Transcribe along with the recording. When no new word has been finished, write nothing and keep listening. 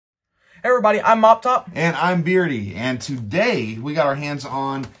Hey everybody, I'm MopTop. And I'm Beardie. And today we got our hands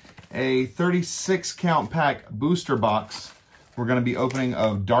on a 36 count pack booster box. We're going to be opening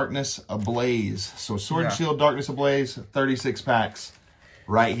of Darkness Ablaze. So Sword and Shield, Darkness Ablaze, 36 packs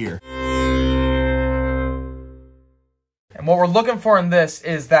right here. And what we're looking for in this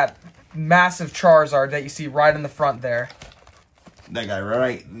is that massive Charizard that you see right in the front there. That guy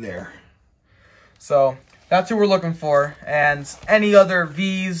right there. So that's who we're looking for, and any other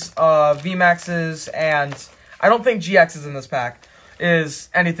Vs, VMaxes, and I don't think GXs in this pack is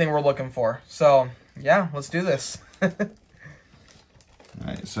anything we're looking for. So yeah, let's do this. All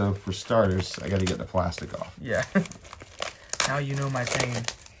right, so for starters, I got to get the plastic off. Yeah. Now you know my pain.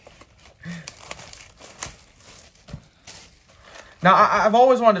 Now I've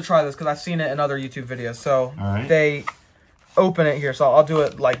always wanted to try this because I've seen it in other YouTube videos. So they open it here, so I'll do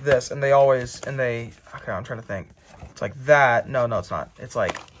it like this, and they always, okay, I'm trying to think. It's like that. No, it's not. It's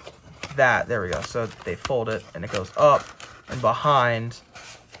like that. There we go. So they fold it, and it goes up and behind.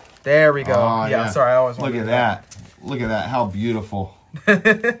 There we go. Oh, yeah, sorry, I always look at that. Look at that. How beautiful.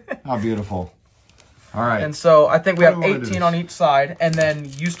 How beautiful. All right. And so I think we have 18 on each side, and then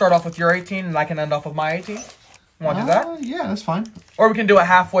you start off with your 18, and I can end off with my 18. You want to do that? Yeah, that's fine. Or we can do it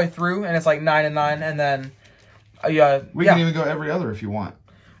halfway through, and it's like 9 and 9, and then we can even go every other if you want.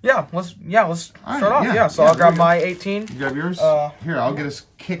 Yeah, let's start off. Yeah, so I'll grab my 18. You grab yours? Here, I'll get us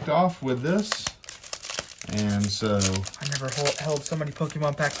kicked off with this. And so I never held so many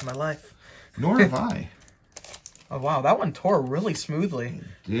Pokemon packs in my life. Nor have I. Oh wow, that one tore really smoothly.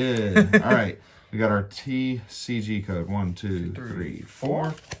 It did. All right. We got our TCG code. 1, 2, 3,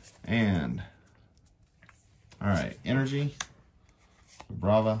 4. And all right, energy.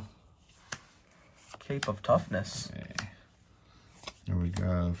 Brava. Cape of Toughness. Okay. There we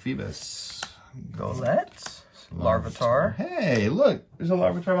go. Phoebus. Golett. Larvitar. Hey, look. There's a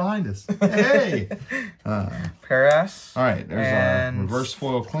Larvitar behind us. Hey. Paras. All right. There's our reverse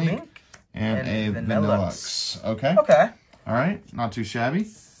foil Clink and a Vanillux. Okay. Okay. All right. Not too shabby.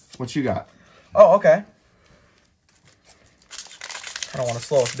 What you got? Oh, okay. I don't want to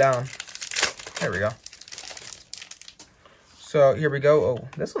slow us down. There we go. So here we go. Oh,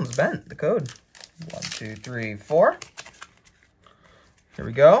 this one's bent. The code. 1, 2, 3, 4. Here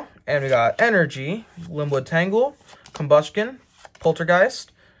we go. And we got Energy, Limwood Tangle, Combustion,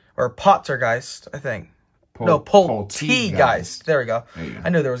 Poltergeist, or Pottergeist, I think. Poltergeist. There we go. I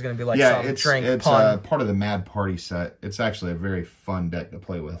knew there was going to be like some drink pun. It's part of the Mad Party set. It's actually a very fun deck to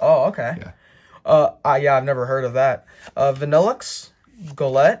play with. Oh, okay. Yeah. Yeah, I've never heard of that. Vanillux,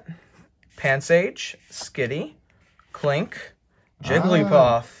 Golett, Pansage, Skitty, Clink,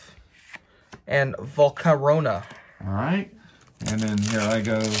 Jigglypuff, and Volcarona. All right. And then here I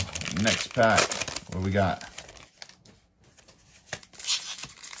go. Next pack. What do we got?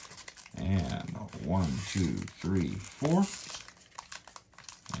 And 1, 2, 3, 4.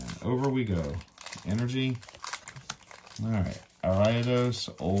 And over we go. Energy. All right.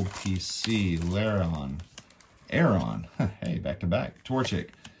 Ariados, Old PC, Lairon, Aeron. Hey, back to back. Torchic,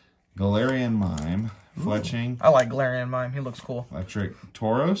 Galarian Mime, Fletching. I like Galarian Mime. He looks cool. Electric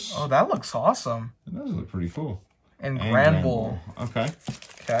Tauros. Oh, that looks awesome. It does look pretty cool. And Granbull. Okay.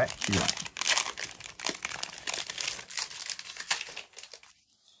 Okay. Yeah.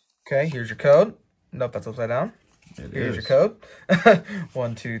 Okay, here's your code. Nope, that's upside down. Here's your code.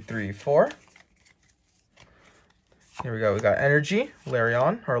 1, 2, 3, 4. Here we go. We got Energy,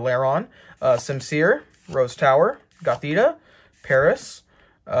 Lairon, Simsear, Rose Tower, Gothita, Paris,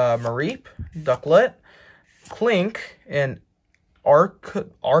 Mareep, Ducklet, Clink, and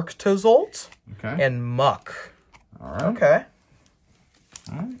Arctozolt, and Muck. All right. Okay.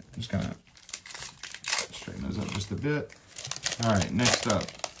 All right. I'm just going to straighten those up just a bit. All right. Next up.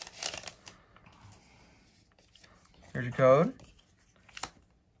 Here's your code.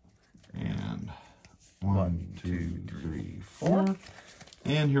 And 1, 2, 3, 4.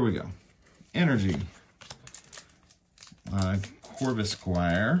 And here we go. Energy.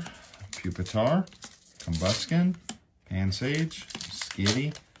 Corvisquire, Pupitar, Combuskin, Pansage,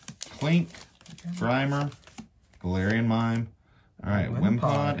 Skitty, Clink, Grimer, Galarian Mime. All right,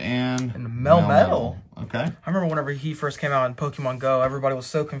 Wimpod and Melmetal. Okay. I remember whenever he first came out in Pokemon Go, everybody was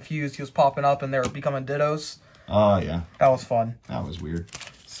so confused. He was popping up and they were becoming Dittos. Oh, yeah. That was fun. That was weird.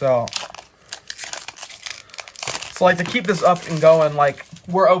 So like to keep this up and going, like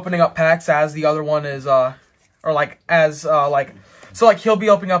we're opening up packs as the other one is, so like he'll be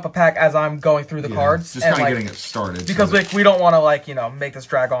opening up a pack as I'm going through the cards. Just kind of getting it started. Because like we don't want to like, you know, make this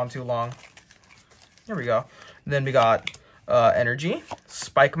drag on too long. Here we go. And then we got Energy,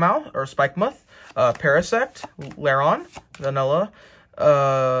 Spikemuth, Parasect, Lairon, Vanilla,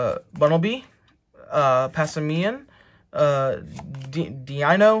 Bunnelby, Passimian,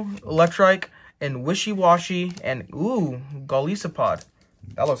 Dino, Electrike, and Wishy Washy, and ooh, Golisopod.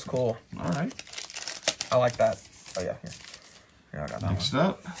 That looks cool. All right. I like that. Oh yeah, here. Here, I got that Next one.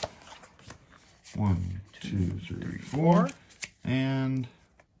 up. 1, 2, 3, 4. And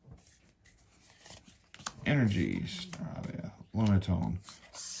Energy, Australia, Lunatone,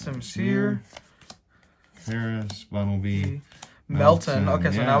 Sincere, Paris, Bunnelby, Melton.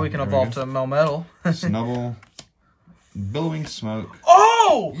 Okay, so now we can evolve to Melmetal. Snubble, Billowing Smoke.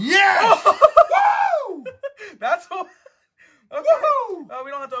 Oh! Yes! Woo! That's what... Okay. Woo! Oh, we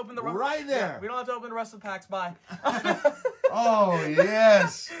don't have to open the rest. Right there. Yeah, we don't have to open the rest of the packs. Bye. Oh,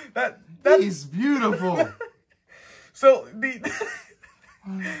 yes. He's beautiful. So the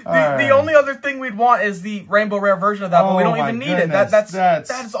only other thing we'd want is the rainbow rare version of that, but we don't even need it. That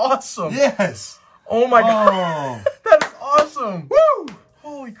is awesome. Yes. Oh my god. That is awesome. Woo!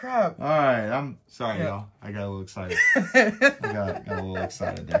 Holy crap. All right, I'm sorry, y'all. I got a little excited. I got a little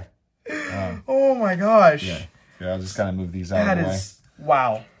excited there. Oh my gosh. Yeah, I'll just kind of move these out of the way.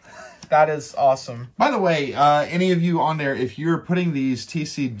 Wow. That is awesome. By the way, any of you on there, if you're putting these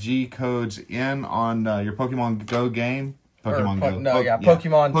TCG codes in on your Pokemon Go game, Pokemon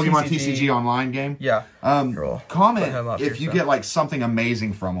TCG online game. Yeah. Comment if you get like something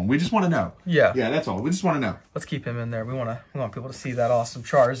amazing from them. We just want to know. Yeah. Yeah, that's all. We just want to know. Let's keep him in there. We want people to see that awesome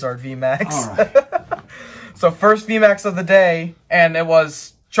Charizard VMax. All right. So first VMax of the day, and it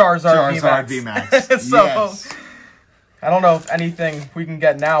was Charizard VMax. So yes. I don't know if anything we can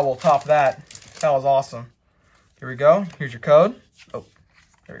get now will top that. That was awesome. Here we go. Here's your code. Oh,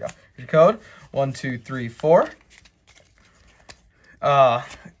 there we go. Here's your code. 1, 2, 3, 4.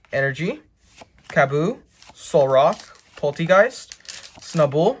 Energy, Kaboo, Solrock, Poltegeist,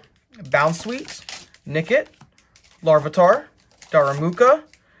 Snubbull, Bounsweet, Nickit, Larvitar, Darumaka,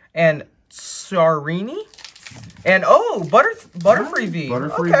 and Sarini. And oh, Butterfree V.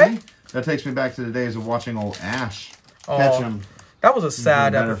 Butterfree V. That takes me back to the days of watching old Ash catch him. That was a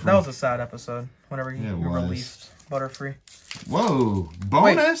sad episode whenever he released Butterfree. Whoa,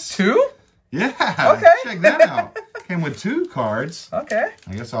 bonus. Wait, 2? Yeah. Okay. Check that out. Came with 2 cards. Okay.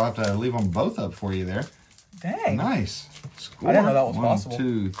 I guess I'll have to leave them both up for you there. Dang. Nice. Score. I didn't know that was 1, possible.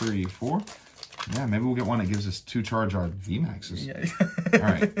 2, 3, 4. Yeah, maybe we'll get one that gives us 2 Charizard VMAXs. Yeah. All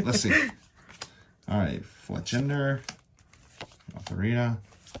right, let's see. All right, Fletchender, Arena,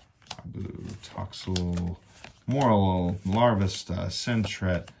 Kaboo, Toxel, Moral, Larvesta,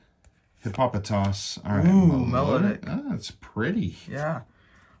 Sentret, Hippopotas. All right, ooh, Melodic. Oh, that's pretty. Yeah.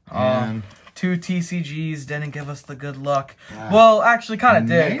 And 2 TCGs didn't give us the good luck. Yeah. Well, actually, kind of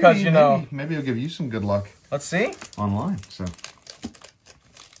did, because, you know. Maybe it'll give you some good luck. Let's see. Online, so.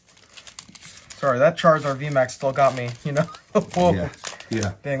 Sorry, that Charizard VMax still got me, you know. Yeah,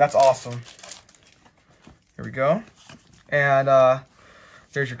 yeah. Dang, that's awesome. Here we go. And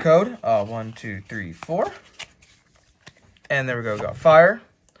there's your code. 1, 2, 3, 4. And there we go. We got Fire,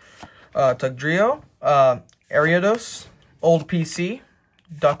 Tugdrio, Ariados, Old PC,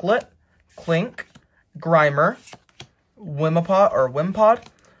 Ducklet, Clink, Grimer, Wimpod,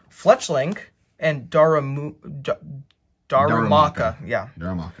 Fletchling, and Darumaka. Yeah.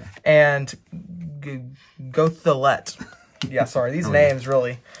 Darumaka. And Gothalet. Yeah, sorry. These names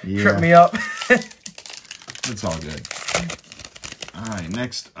really trip me up. It's all good. All right,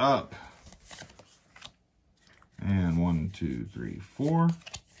 next up. And 1, 2, 3, 4.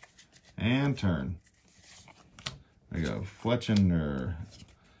 And turn. There you go. Fletchender,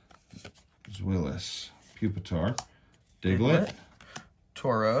 Zwillis, Pupitar, Diglett,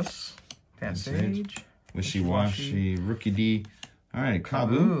 Tauros, Pansage, Wishy Washy, Rookie D. All right,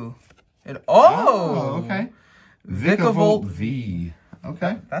 Kaboo. And okay. Vikavolt V.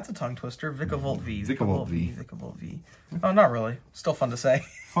 Okay. That's a tongue twister. Vikavolt V. Vikavolt V. Vikavolt V. Oh, not really. Still fun to say.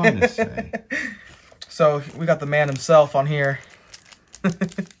 Fun to say. So we got the man himself on here.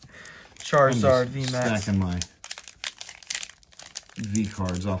 Charizard VMax. Stacking my V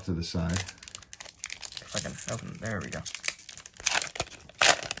cards off to the side. If I can open, there we go.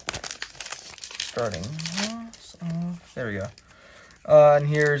 Starting off, there we go. And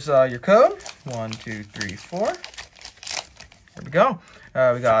here's your code. 1, 2, 3, 4. There we go.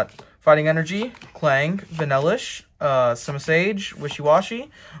 We got Fighting Energy, Clang, Vanillish, Simisage, Wishy Washy,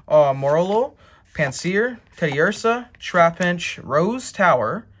 Morolo, Panseer, Teddiursa, Trapinch, Rose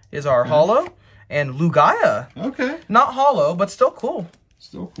Tower is our holo, and Lugia. Okay. Not holo, but still cool.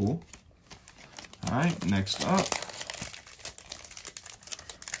 Still cool. All right, next up.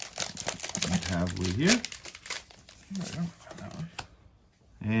 We have Blue here.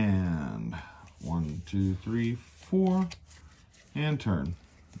 And 1, 2, 3, 4. And turn.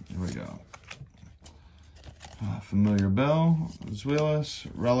 Here we go. Familiar Bell, Zweilous,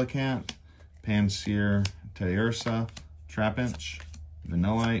 Relicanth, Panseer, Teddiursa, Trapinch,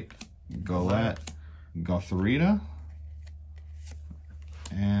 Vanillite, Golett, Gothorita,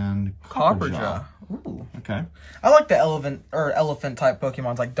 and Copperjaw. Ooh. Okay. I like the elephant type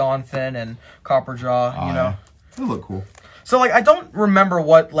Pokemons like Donphin and Copperjaw, you know. They look cool. So, like, I don't remember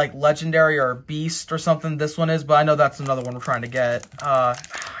what, like, Legendary or Beast or something this one is, but I know that's another one we're trying to get. I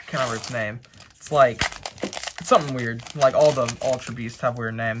can't remember its name. It's, like, it's something weird. Like, all the Ultra Beasts have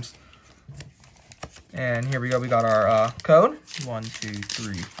weird names. And here we go. We got our code. 1, 2,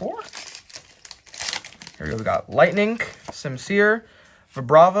 3, 4. Here we go. We got Lightning, Simsear,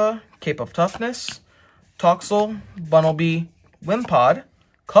 Vibrava, Cape of Toughness, Toxel, Bunnelby, Wimpod,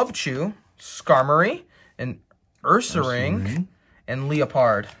 Cubchoo, Skarmory, and Ursaring, and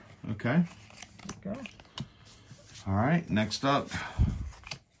Leopard. Okay. There we go. All right, next up.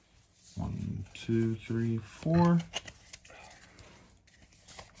 1, 2, 3, 4.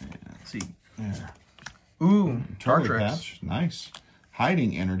 Let's see. There. Ooh, Turtle Dartrix. Patch. Nice.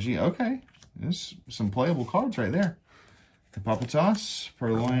 Hiding Energy. Okay. There's some playable cards right there. Hippopotas,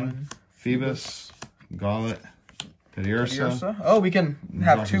 Purloin, Phoebus, Golett, Teddiursa. Oh, we can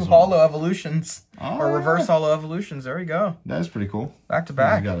have 2 Holo Evolutions. Or Reverse Holo Evolutions. There we go. That's pretty cool. Back to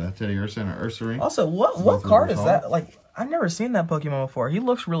back. You got a Teddiursa and an Ursaring. Also, what card is that? Like, I've never seen that Pokemon before. He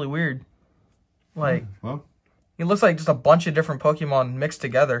looks really weird. Like, well, he looks like just a bunch of different Pokemon mixed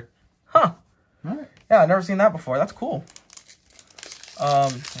together. Huh. All right. Yeah, I've never seen that before. That's cool. Here,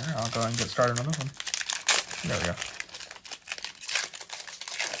 I'll go ahead and get started on this one. There we go.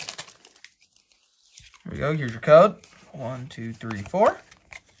 Here we go. Here's your code. 1, 2, 3, 4.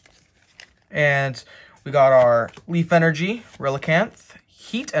 And we got our Leaf Energy, Relicanth,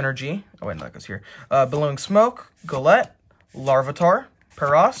 Heat Energy. Oh, wait, no, that goes here. Billowing Smoke, Golett, Larvitar,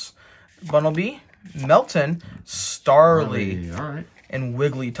 Paras, Bunnelby, Melton, Starly, all right, and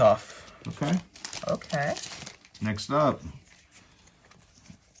Wigglytuff. Okay. Okay. Next up.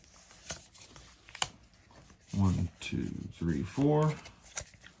 1, 2, 3, 4.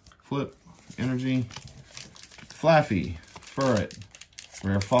 Flip, Energy, Flaffy, Furret,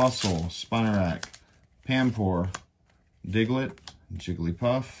 Rare Fossil, Spinarak, Pampor, Diglett,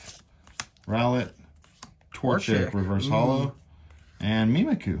 Jigglypuff, Rowlet, Torchic, Reverse Holo, and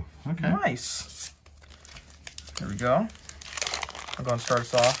Mimikyu. Okay. Nice. There we go. I'm going to start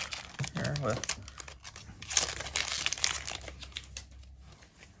us off here with...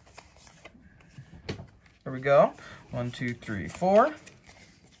 There we go. 1, 2, 3, 4.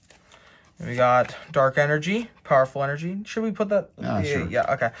 And we got Dark Energy, Powerful Energy. Should we put that? Yeah, sure.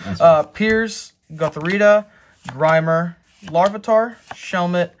 Yeah, okay. Piers, Gothorita, Grimer, Larvitar,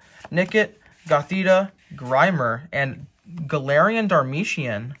 Shelmet, Nickit, Gothita, Grimer, and Galarian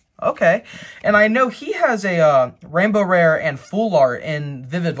Darmecian. Okay. And I know he has a Rainbow Rare and Full Art in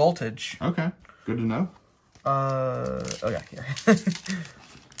Vivid Voltage. Okay. Good to know. Oh, yeah, here.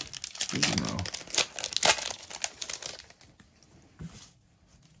 Good to know.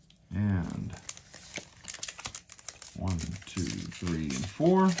 And 1, 2, 3, and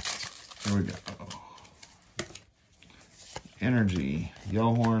 4. Here we go. Energy,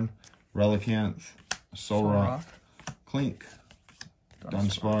 Yellowhorn, Relicanth, Solrock, Clink,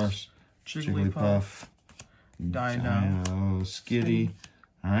 Dunsparce, Jigglypuff, Dino, Skitty.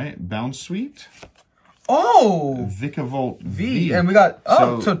 All right, Bounce Sweet. Oh! Vikavolt V. And we got,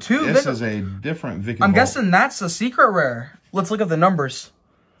 so 2. This is a different Vikavolt. I'm guessing that's a secret rare. Let's look at the numbers.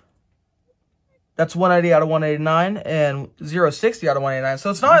 That's 180 out of 189 and 060 out of 189. So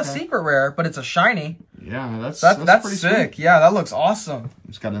it's not a secret rare, but it's a shiny. Yeah, that's pretty sick. Sweet. Yeah, that looks awesome.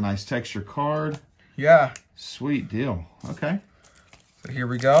 It's got a nice texture card. Yeah. Sweet deal. Okay. So here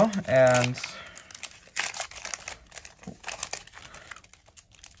we go. And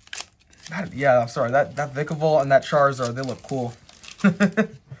yeah, I'm sorry. That Vikavolt and that Charizard, they look cool. Here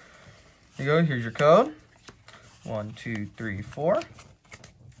you go. Here's your code. 1, 2, 3, 4.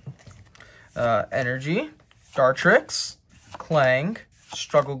 Energy, Dartrix, Clang,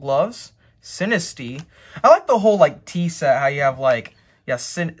 Struggle Gloves, Sinistea. I like the whole like T set, how you have like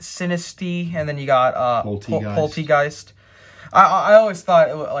Sinistea, and then you got Poltegeist. I always thought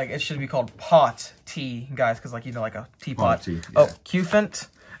it should be called Pot Tea, guys, because like like a teapot. Yeah. Oh, Qfint,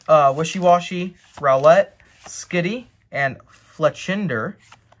 Wishy Washy, Rowlet, Skitty, and Fletchinder,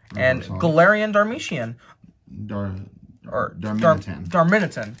 and Galarian Darmecian. Darmanitan.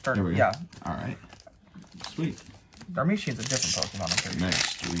 Darmanitan. There we go. Yeah. All right. Sweet. Darmecian's a different Pokemon.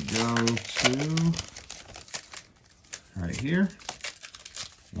 Next we go to right here.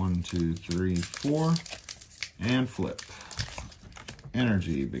 1, 2, 3, 4, and flip.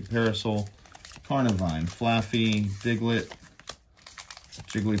 Energy, Big Parasol, Carnivine, Flaffy, Diglett,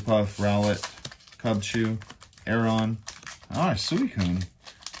 Jigglypuff, Rowlet, Cubchoo, Aeron. Alright, Suicune.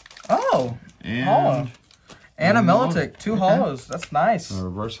 Oh! And Hollow. And a Melodic. Two hollows. That's nice. A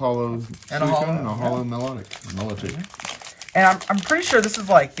reverse hollow Suicune and a hollow Melodic. And I'm pretty sure this is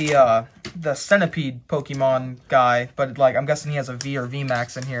like the Centipede Pokemon guy, but like I'm guessing he has a V or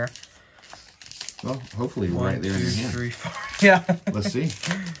VMax in here. Well, hopefully right there in your hand. 3, 4. Yeah. Let's see.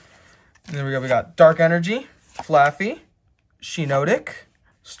 And there we go. We got Dark Energy, Flaffy, Shiinotic,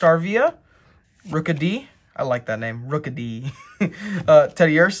 Starvia, Rookidee. I like that name, Rookidee.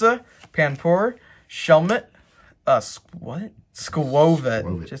 Teddiursa, Panpour, Shelmet, what?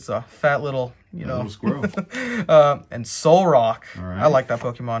 Squovit. Just a fat little, you know. Little squirrel. And Solrock. Right. I like that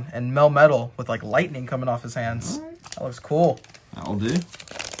Pokemon. And Melmetal with like lightning coming off his hands. Right. That looks cool. That'll do.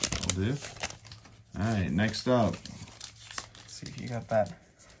 That'll do. All right, next up. Let's see if you got that.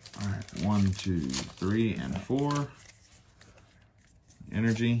 All right, 1, 2, 3, and 4.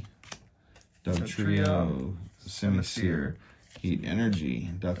 Energy. Dugtrio. Simisear. Heat Energy.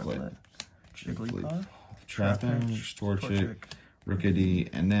 Ducklet. Jigglypuff. Trapinch. Torchic. Rookidee.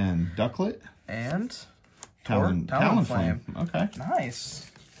 And then Ducklet. And Talonflame. Okay.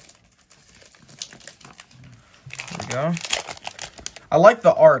 Nice. There we go. I like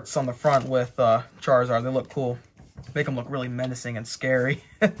the arts on the front with Charizard. They look cool. Make him look really menacing and scary.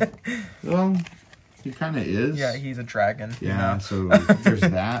 Well, he kind of is. Yeah, he's a dragon. Yeah, you know? so there's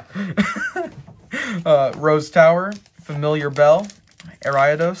that. Rose Tower, Familiar Bell,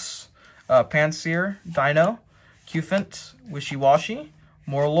 Ariados, Pansear, Dino, Cufant, Wishy-Washy,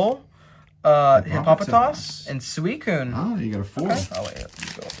 Morlul, Hippopotas, and Suicune. Oh, you got a 4. Okay. Oh, wait, let me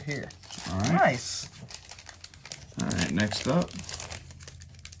go over here. All right. Nice. All right, next up.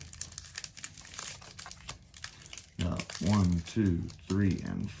 Got 1, 2, 3,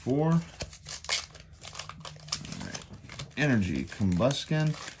 and 4. All right. Energy,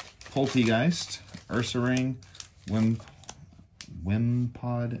 Combuskin, Poltegeist, Ursaring, Wimpod,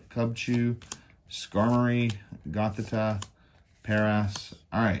 Cubchoo, Skarmory, Gothita, Paras.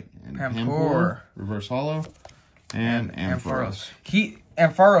 All right, and Panpour, Reverse Hollow, and Ampharos.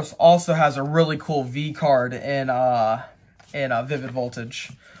 Ampharos also has a really cool V card in Vivid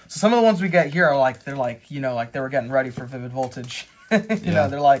Voltage. So some of the ones we get here are like they were getting ready for Vivid Voltage. you know,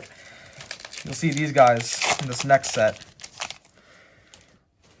 they're like, you'll see these guys in this next set.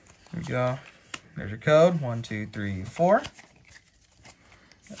 There we go. There's your code. 1, 2, 3, 4.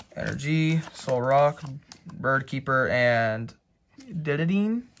 Energy, Solrock, Birdkeeper, and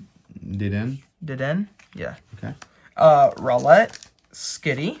Didin. Yeah. Okay. Rowlet,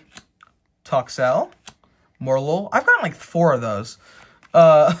 Skitty, Toxel, Morlul. I've gotten like 4 of those.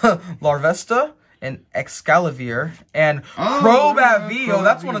 Larvesta and Excalibur and Crobat V. Oh,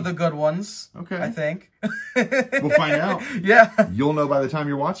 that's one of the good ones. Okay. I think. We'll find out. Yeah. You'll know by the time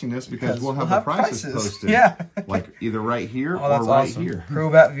you're watching this because we'll have the prices posted. Yeah. Like either right here or that's right awesome. here.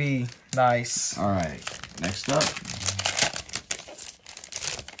 Crobat V. Nice. All right. Next up.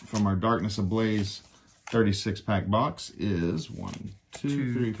 From our Darkness Ablaze 36-pack box is 1,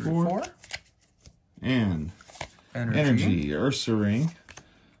 2, 3, 4. And Energy, Ursaring,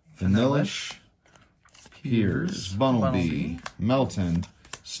 Vanillish, Piers, Bunnelby, Melton,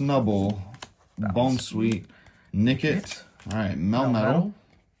 Snubble, Bonesweet, Nickit. All right, Melmetal,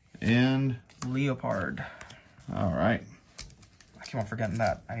 and Leopard. All right. I keep on forgetting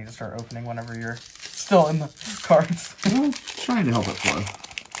that. I need to start opening whenever you're still in the cards. Well, trying to help it flow.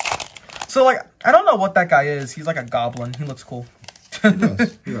 So, like, I don't know what that guy is. He's like a goblin. He looks cool. He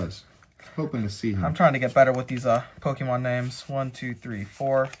does. He does. Hoping to see him. I'm trying to get better with these Pokemon names. 1, 2, 3,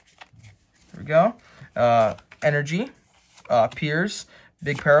 4. There we go. Energy, Piers,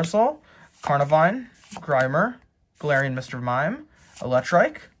 Big Parasol, Carnivine, Grimer, Galarian Mr. Mime,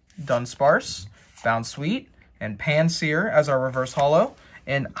 Electrike, Dunsparce, Bounsweet, and Pansear as our reverse hollow,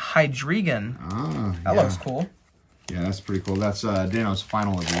 and Hydreigon. That looks cool. Yeah, that's pretty cool. That's Dano's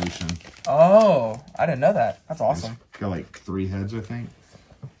final evolution. Oh, I didn't know that. That's awesome. It's got like 3 heads, I think.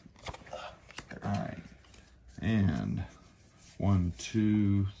 All right. And 1,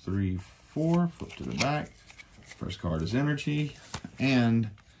 2, 3, 4. Flip to the back. First card is Energy. And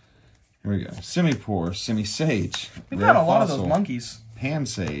here we go. Simipour, Simisage. We've got a lot of those monkeys.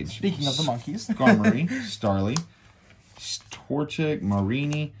 Pansage. Speaking of the monkeys. Skarmory, Starly, Torchic,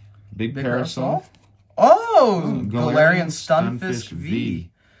 Marini, Big Parasol. Oh, Galarian Stunfisk V.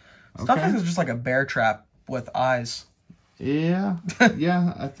 Okay. Stunfisk is just like a bear trap with eyes. Yeah.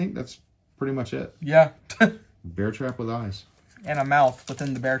 Yeah, I think that's pretty much it. Yeah. Bear trap with eyes. And a mouth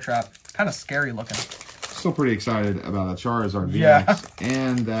within the bear trap. Kind of scary looking. still pretty excited about that Charizard VMax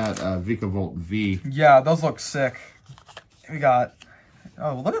and that Vikavolt V. Yeah, those look sick. We got...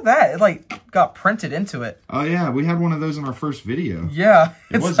 Oh, look at that. It, like, got printed into it. Oh, yeah. We had one of those in our first video. Yeah.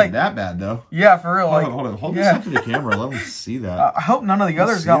 It wasn't like, that bad, though. Yeah, for real. Hold on. Hold this up to the camera. Let me see that. I hope none of the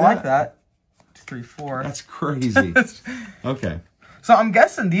others got like that. 2, 3, 4. That's crazy. Okay. So I'm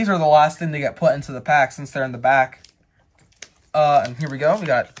guessing these are the last thing to get put into the pack since they're in the back. And here we go. We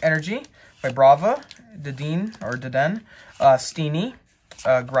got Energy by Brava, Dedenne, Steenie,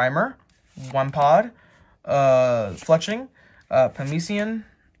 Grimer, One Pod, Fletching, Pamisian,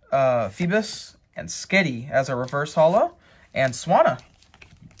 Phoebus, and Sketty as a reverse holo, and Swanna.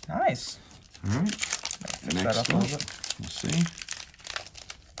 Nice. All right. Next up, we'll see.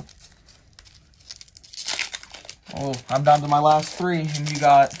 Oh, I'm down to my last 3, and you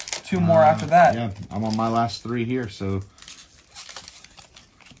got 2 more after that. Yeah, I'm on my last 3 here, so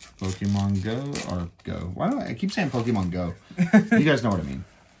Pokemon Go or Go. Why do I keep saying Pokemon Go? You guys know what I mean.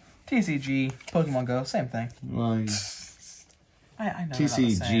 TCG, Pokemon Go, same thing. Well, I know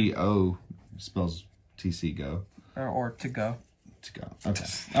TCGO spells TC Go. Or to go. To go. Okay.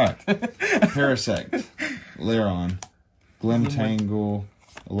 All right. Parasect, Lairon, Glimtangle,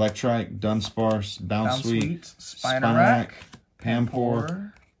 Electrike, Dunsparce, Bounsweet, Spinarak,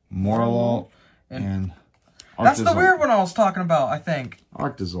 Pampor, Morlock, and Arctozolt. That's the weird one I was talking about, I think.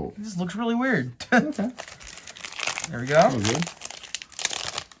 Arctozolt. This looks really weird. Okay. There we go. Oh, good.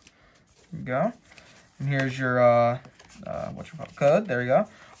 There you go. And here's your code. There you go.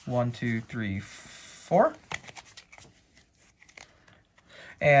 1, 2, 3, 4.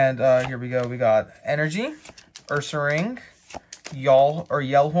 And here we go. We got Energy, Ursaring,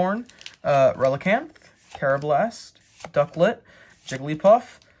 Yellhorn, Relicanth, Carablast, Ducklet,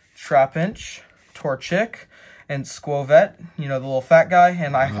 Jigglypuff, Trapinch, Torchic, and Squovet, you know, the little fat guy.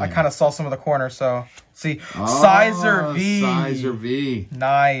 And I kind of saw some of the corners, so see. Sizer V. Sizer V.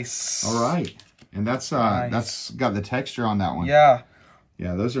 Nice. All right. And that's that's got the texture on that one. Yeah.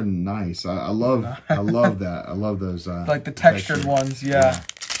 Yeah, those are nice. I love that. I love those like the textured ones, yeah.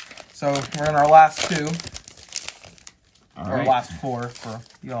 So we're in our last 2. All or right. last 4 for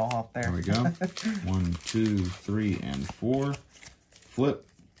y'all out there. There we go. 1, 2, 3, and 4. Flip,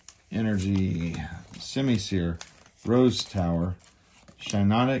 Energy, Simisear, Rose Tower,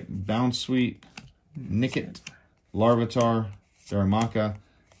 Shinotic, Bounsweet, Nickit, Larvitar, Darumaka,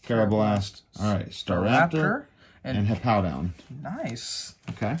 Carablast. All right, Staraptor, and Hippowdon. Nice.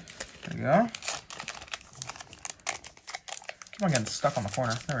 Okay. There you go. Keep on getting stuck on the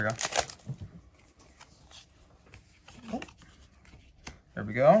corner. There we go. There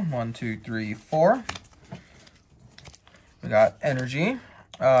we go. 1, 2, 3, 4. We got Energy,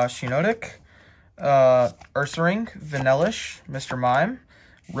 Shinotic, Ursaring, Vanellish, Mr. Mime,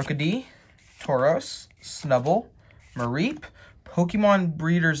 Rookidee, Tauros, Snubble, Mareep, Pokemon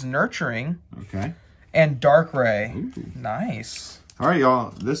Breeders Nurturing, and Darkrai. Ooh. Nice. All right,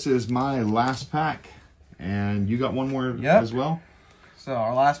 y'all. This is my last pack, and you got one more as well. So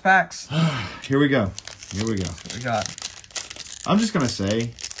our last packs. Here we go. Here we go. What we got? I'm just gonna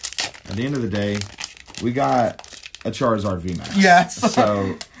say, at the end of the day, we got a Charizard VMax. Yes.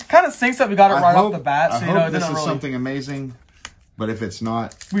 So kind of stinks that we got it right off the bat. So I you know, hope this is something amazing. But if it's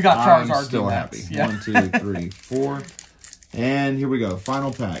not, we got Charizard I'm still VMax. happy. Yeah. 1, 2, 3, 4, and here we go.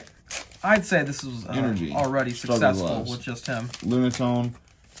 Final pack. I'd say this was Energy already successful with just him. Lunatone,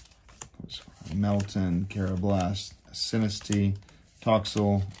 Melton, Carablast, Sinistea,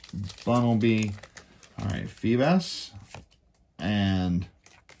 Toxel, Bunnelby. All right, Phoebus, and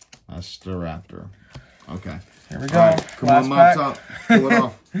a Staraptor. Okay. Here we go. All right, come on, pack. MopTop. Pull it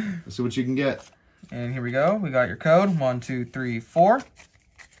off. Let's see what you can get. And here we go. We got your code. 1, 2, 3, 4.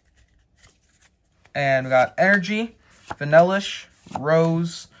 And we got Energy, Vanellish,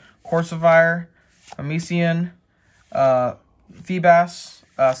 Rose, Corsair, Pamisian, Feebas,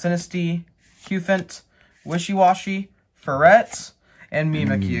 Sinistea, Cufant, Wishy-Washy, Ferret, and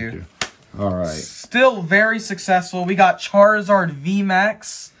Mimikyu. All right. Still very successful. We got Charizard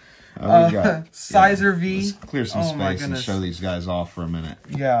VMax. We got Sizer V. Let's clear some space and show these guys off for a minute.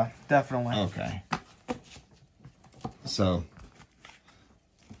 Yeah, definitely. Okay. So,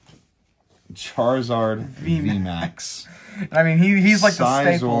 Charizard VMax. I mean, he's like the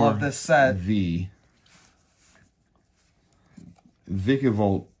staple of this set. V.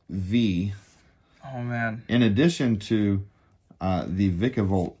 Vikavolt V. Oh, man. In addition to the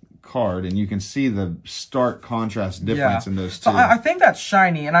Vikavolt card, and you can see the stark contrast difference in those two. So I think that's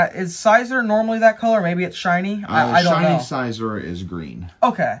shiny. And is Sizer normally that color? Maybe it's shiny? I don't know. Shiny Sizer is green.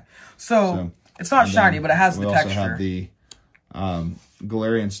 Okay. So it's not shiny, but it has the texture. We also have the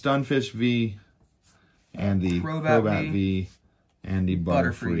Galarian Stunfish V, and the Crobat V, and the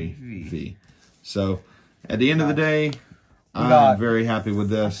Butterfree V. So, at the end of the day, I'm very happy with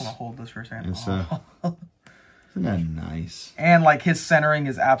this. I'm going to hold this for a second. And so, isn't that nice? And, like, his centering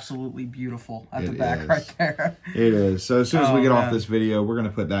is absolutely beautiful at the back right there. It is. So, as soon as we get off this video, we're going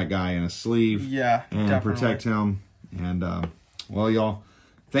to put that guy in a sleeve. Yeah, and protect him. And, well, y'all,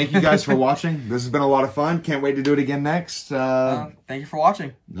 thank you guys for watching. This has been a lot of fun. Can't wait to do it again next. Thank you for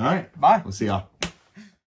watching. All right. Bye. We'll see y'all.